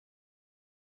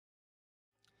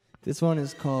This one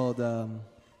is called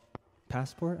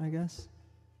Passport, I guess.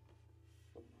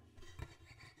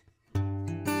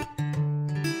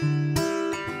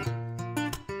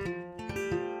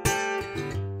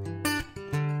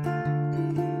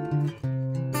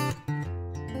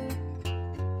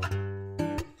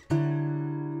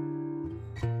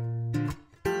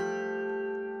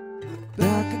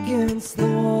 Back against the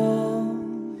wall,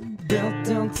 built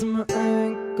down to my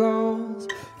ankles.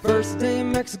 First day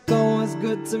in Mexico was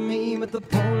good to me, but the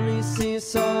police see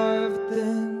saw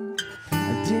everything.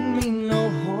 I didn't mean no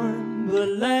harm, but a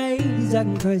lady's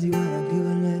acting crazy when I give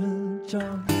a little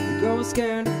charm. The girl was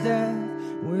scared to death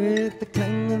with the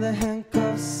clang of the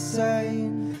handcuffs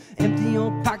saying, empty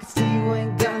your pockets till you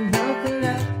ain't got nothing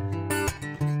left.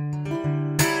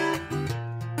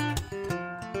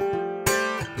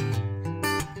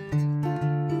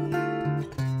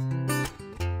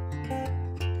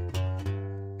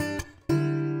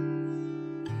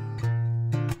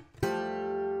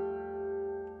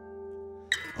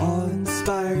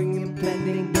 Awe-inspiring,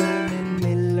 impending doom in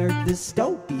Middle-earth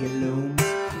dystopia looms.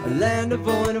 A land of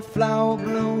oil and flower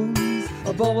blooms,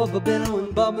 above a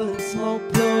billowing, bubbling smoke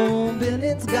plume.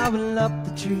 Buildings gobble up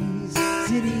the trees,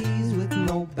 cities with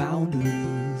no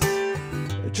boundaries.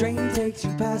 A train takes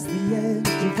you past the edge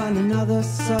to find another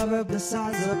suburb the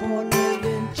size of Port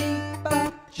living cheap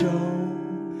out Joe.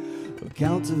 A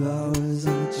count of hours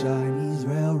on the Chinese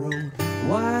railroad,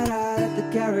 wide-eyed at the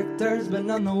characters, but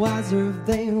none the wiser if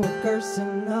they were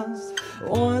cursing us.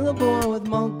 Oil a boy with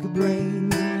monkey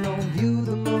brains, and no view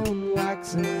the moon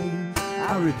waxing rain.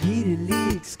 I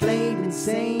repeatedly exclaimed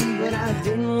insane, but I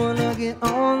didn't wanna get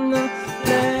on the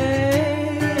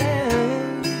plane.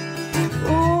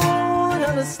 Oh,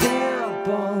 another stamp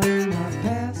on my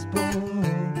passport.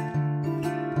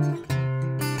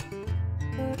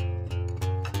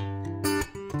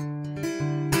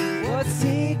 What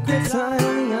secrets lie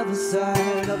on the other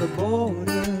side of the border?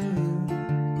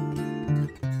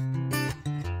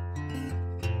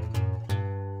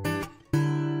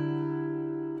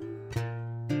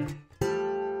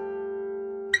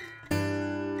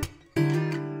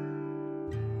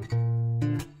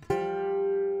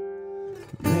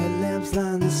 Red lamps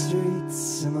line the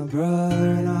streets, and my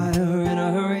brother and I are in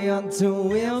a hurry on two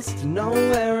wheels to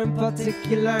nowhere in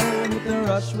particular. But the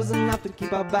rush was enough to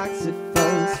keep our backs at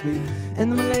full speed,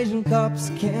 and the Malaysian cops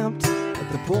camped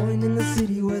at the point in the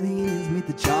city where the Indians meet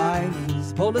the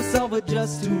Chinese. Pulled us over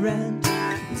just to rent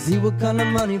and see what kind of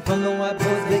money from the white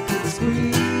boys they could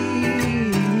squeeze.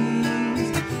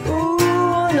 Ooh,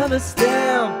 another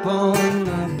stamp on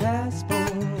my passport.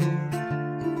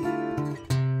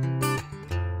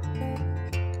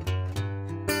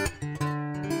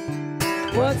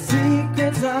 What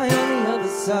secrets lie on the other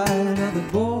side of the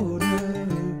border?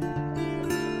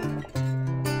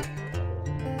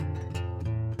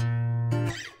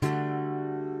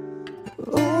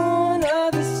 Oh,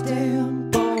 another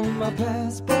stamp on my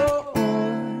passport.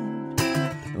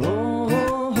 Oh,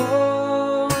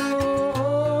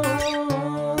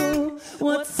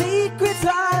 what secrets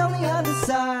lie on the other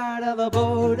side of the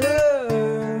border?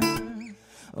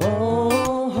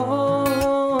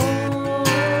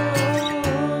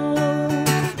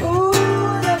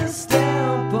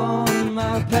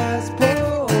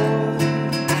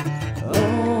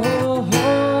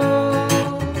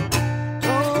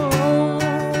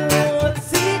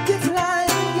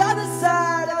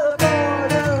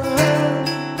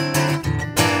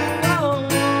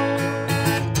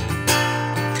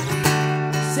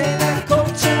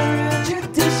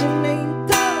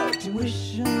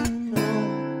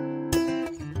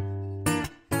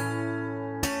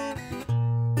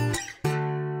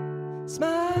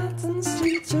 Smiles on the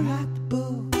streets are at the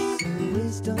books of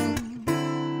wisdom.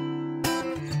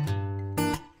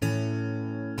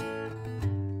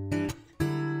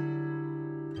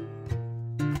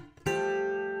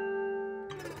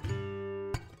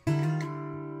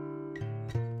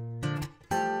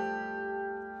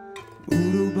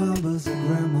 Voodoo Baba's a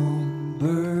grandma,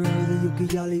 bird, the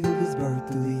ukulele gives birth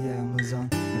to the Amazon.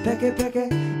 The Peke Peke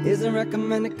isn't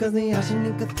recommended cause the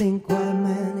Ashaninka think white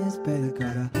man is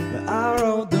Pellicata. But I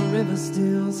rode the river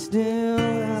still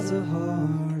has a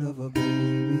heart of a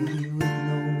baby with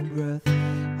no breath.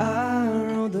 I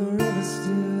rode the river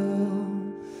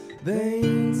still,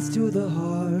 veins to the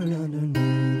heart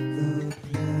underneath the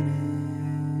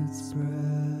planet's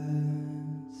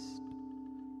breast.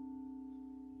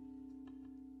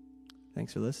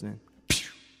 Thanks for listening.